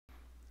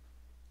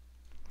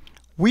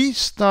We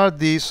start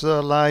this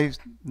live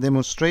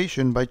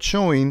demonstration by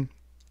showing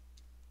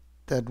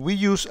that we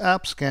use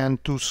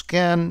AppScan to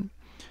scan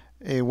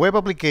a web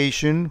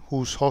application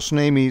whose host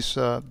name is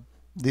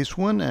this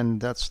one, and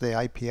that's the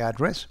IP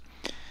address.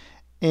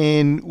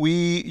 And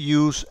we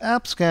use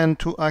AppScan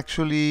to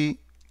actually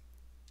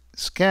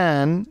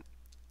scan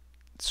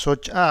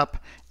such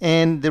app,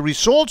 and the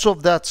results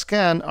of that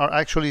scan are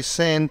actually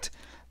sent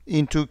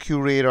into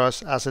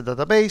QRadar's asset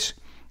database.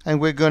 And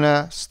we're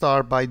gonna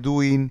start by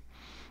doing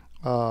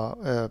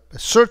a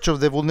search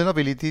of the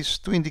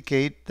vulnerabilities to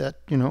indicate that,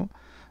 you know,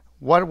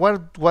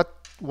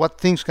 what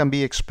things can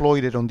be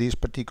exploited on this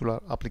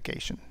particular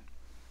application.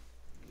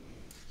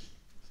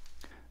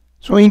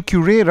 So in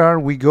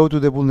QRadar, we go to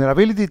the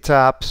vulnerability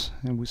tabs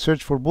and we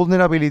search for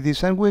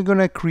vulnerabilities, and we're going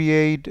to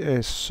create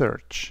a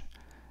search.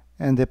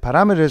 And the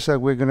parameters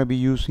that we're going to be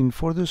using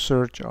for the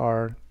search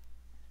are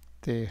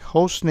the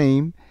host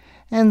name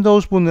and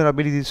those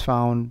vulnerabilities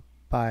found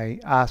by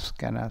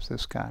AppScan as the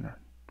scanner.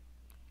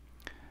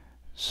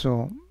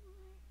 So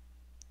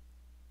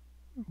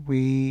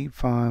we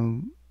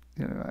found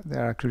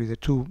there actually the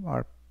two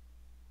are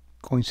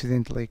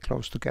coincidentally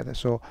close together.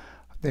 So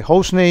the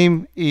host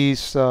name is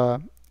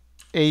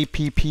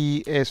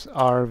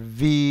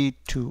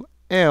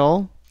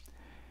AppSRV2L.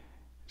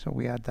 So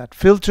we add that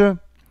filter,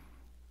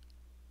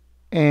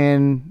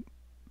 and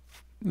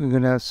we're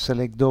going to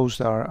select those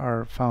that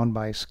are found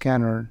by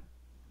scanner.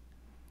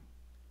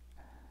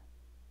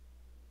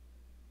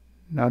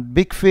 Not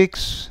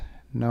BigFix,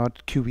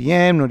 not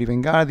QVM, not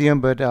even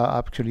Guardian, but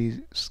actually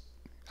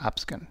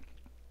AppScan.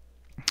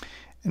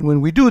 And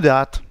when we do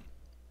that,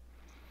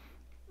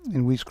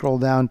 and we scroll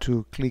down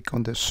to click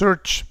on the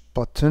search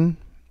button,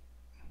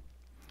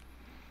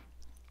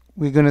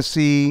 we're going to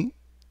see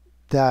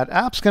that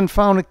AppScan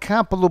found a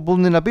couple of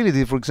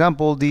vulnerabilities. For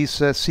example, these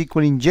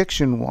SQL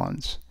injection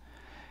ones.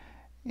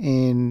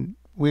 And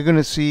we're going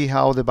to see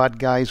how the bad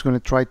guy is going to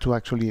try to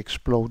actually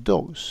exploit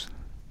those.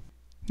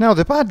 Now,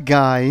 the bad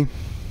guy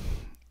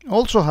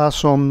also has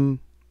some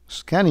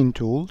scanning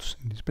tools.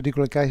 In this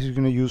particular case, he's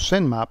going to use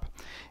SendMap,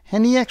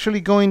 and he actually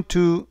is going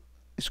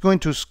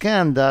to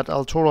scan that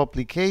Altoro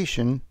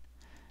application,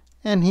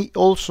 and he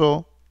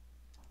also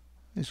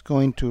is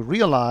going to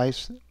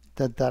realize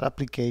that that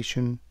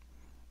application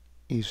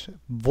is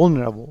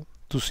vulnerable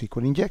to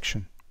SQL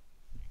injection.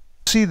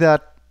 See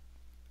that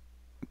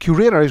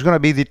QRadar is going to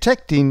be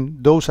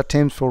detecting those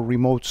attempts for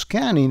remote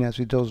scanning, as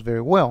it does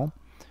very well.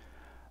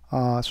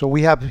 So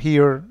we have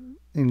here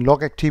in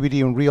log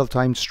activity on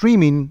real-time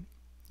streaming,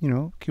 you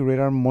know,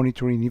 QRadar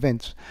monitoring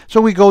events. So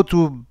we go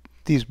to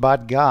this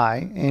bad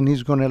guy, and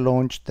he's going to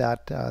launch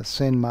that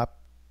SendMap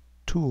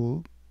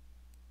tool,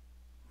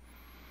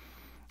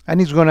 and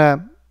he's going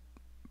to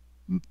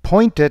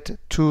point it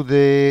to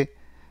the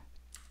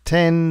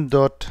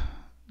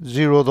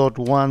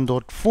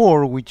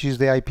 10.0.1.4, which is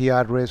the IP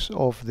address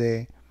of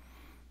the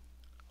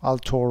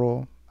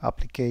Altoro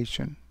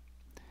application.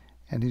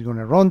 And he's going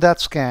to run that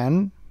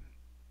scan,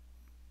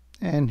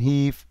 and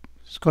he's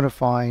going to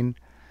find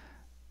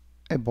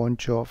a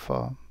bunch of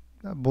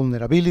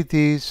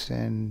vulnerabilities,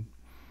 and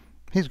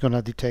he's going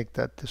to detect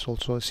that there's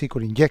also a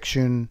SQL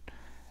injection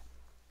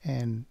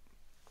and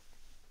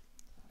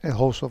a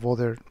host of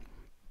other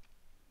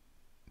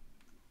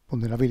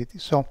vulnerabilities.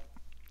 So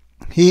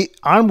he,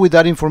 armed with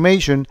that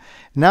information,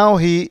 now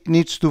he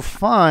needs to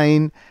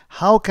find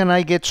how can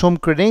I get some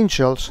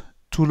credentials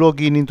to log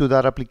in into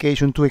that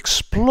application to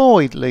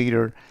exploit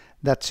later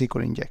that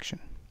SQL injection.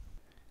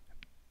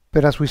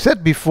 But as we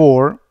said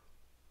before,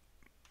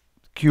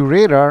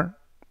 QRadar,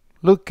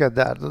 look at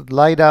that,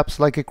 light up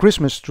like a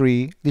Christmas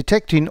tree,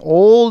 detecting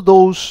all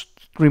those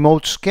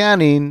remote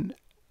scanning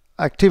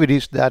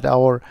activities that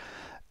our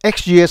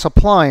XGS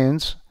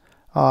appliance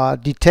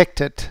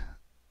detected,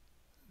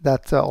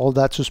 that all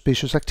that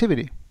suspicious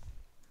activity.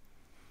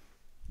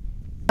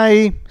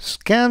 He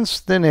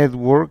scans the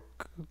network,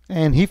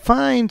 and he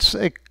finds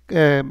a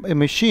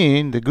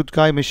machine, the good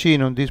guy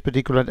machine, on this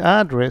particular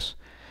address,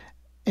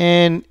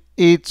 and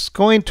it's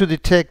going to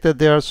detect that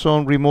there are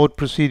some remote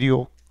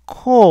procedural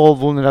call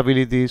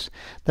vulnerabilities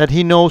that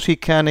he knows he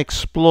can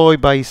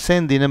exploit by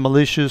sending a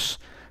malicious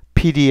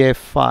PDF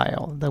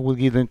file that will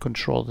give them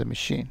control of the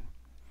machine.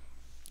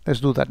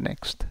 Let's do that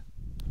next.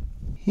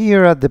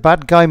 Here at the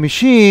bad guy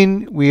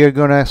machine, we are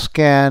going to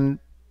scan,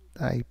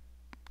 and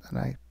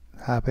I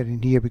have it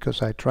in here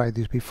because I tried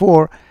this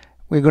before.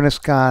 We're going to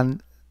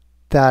scan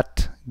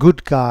that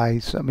good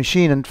guy's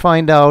machine and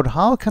find out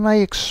how can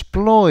I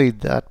exploit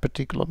that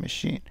particular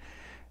machine.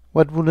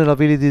 What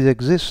vulnerabilities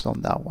exist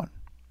on that one?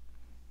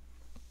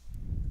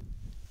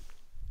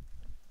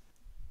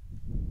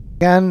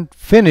 Scan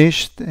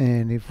finished,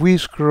 and if we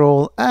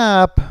scroll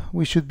up,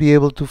 we should be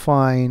able to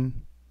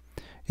find,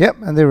 yep,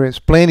 and there is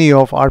plenty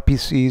of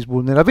RPC's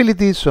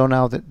vulnerabilities. So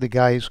now the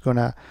guy is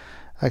gonna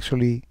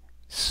actually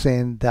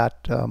send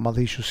that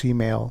malicious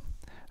email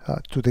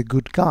to the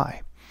good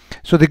guy.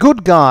 So the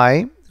good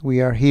guy, we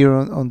are here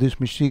on this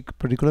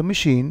particular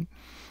machine,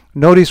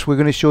 Notice we're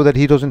going to show that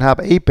he doesn't have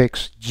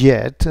Apex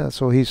yet,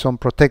 so he's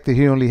unprotected.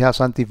 He only has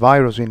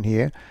antivirus in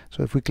here.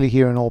 So if we click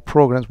here in all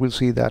programs, we'll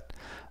see that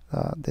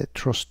the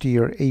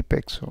Trusteer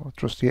Apex or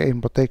Trusteer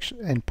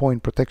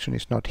endpoint protection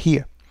is not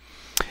here.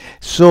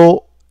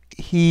 So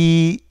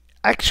he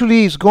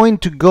actually is going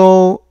to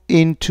go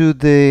into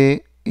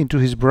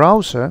his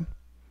browser,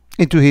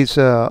 into his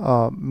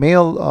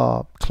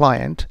mail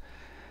client.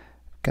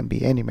 Can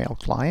be any mail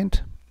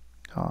client,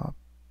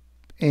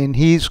 and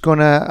he's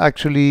gonna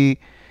actually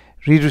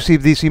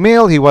receive this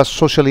email. He was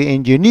socially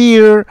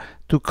engineered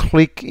to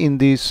click in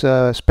this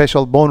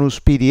special bonus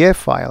PDF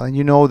file, and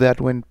you know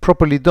that when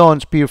properly done,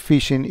 spear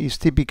phishing is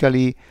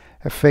typically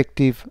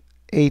effective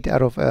 8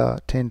 out of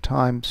 10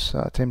 times,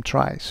 10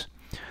 tries.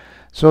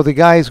 So the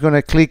guy is going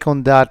to click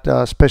on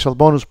that special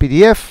bonus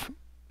PDF,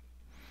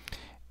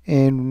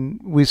 and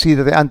we see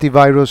that the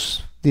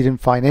antivirus didn't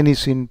find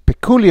anything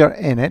peculiar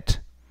in it.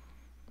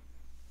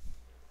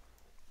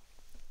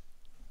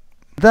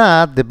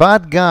 That the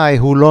bad guy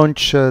who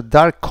launched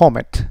Dark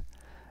Comet,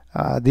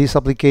 this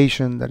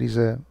application that is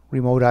a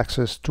remote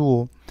access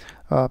tool,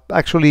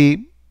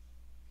 actually,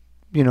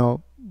 you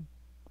know,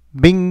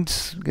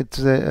 indicates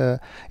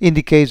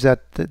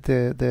that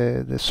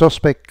the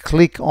suspect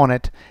clicked on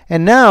it,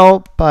 and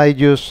now by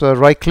just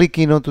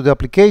right-clicking onto the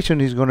application,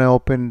 he's going to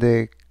open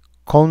the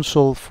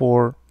console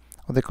for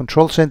the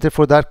control center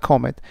for that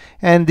Comet,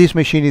 and this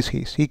machine is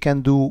his. He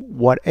can do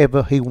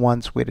whatever he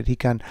wants with it. He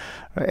can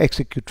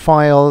execute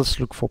files,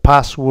 look for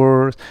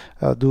passwords,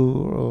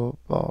 do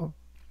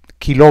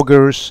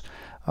keyloggers,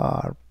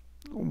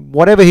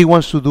 whatever he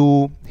wants to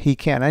do, he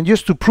can. And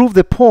just to prove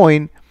the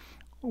point,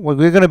 what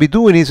we're going to be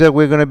doing is that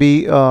we're going to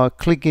be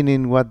clicking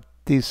in what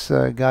this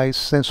guy's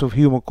sense of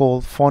humor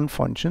called fun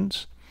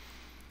functions,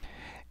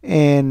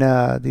 and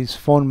this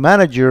fun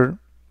manager.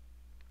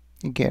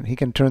 Again, he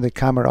can turn the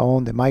camera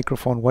on, the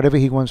microphone, whatever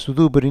he wants to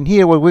do. But in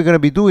here, what we're going to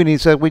be doing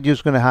is that we're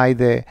just going to hide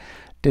the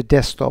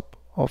desktop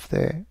of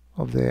the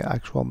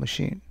actual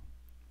machine.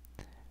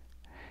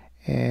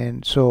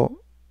 And so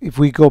if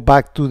we go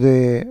back to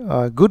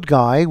the good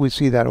guy, we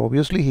see that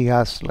obviously he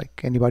has, like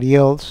anybody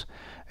else,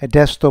 a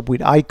desktop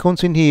with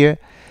icons in here.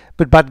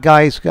 But bad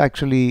guy is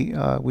actually,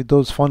 with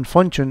those fun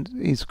functions,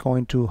 is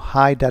going to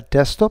hide that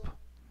desktop.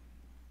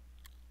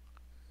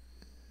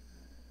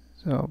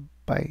 So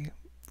by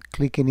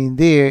clicking in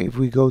there, if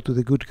we go to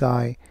the good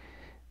guy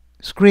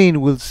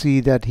screen, we'll see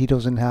that he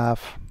doesn't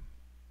have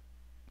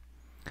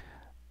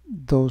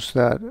those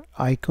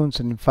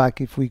icons. And in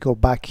fact, if we go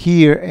back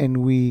here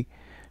and we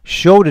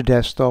show the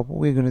desktop,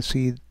 we're going to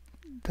see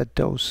that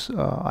those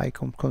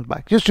icons come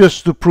back.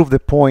 Just to prove the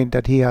point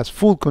that he has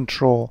full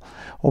control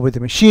over the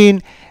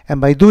machine, and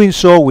by doing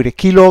so with a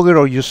keylogger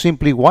or just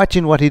simply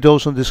watching what he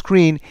does on the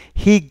screen,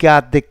 he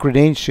got the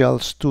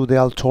credentials to the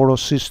Altoro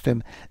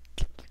system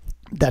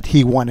that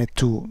he wanted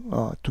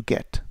to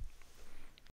get.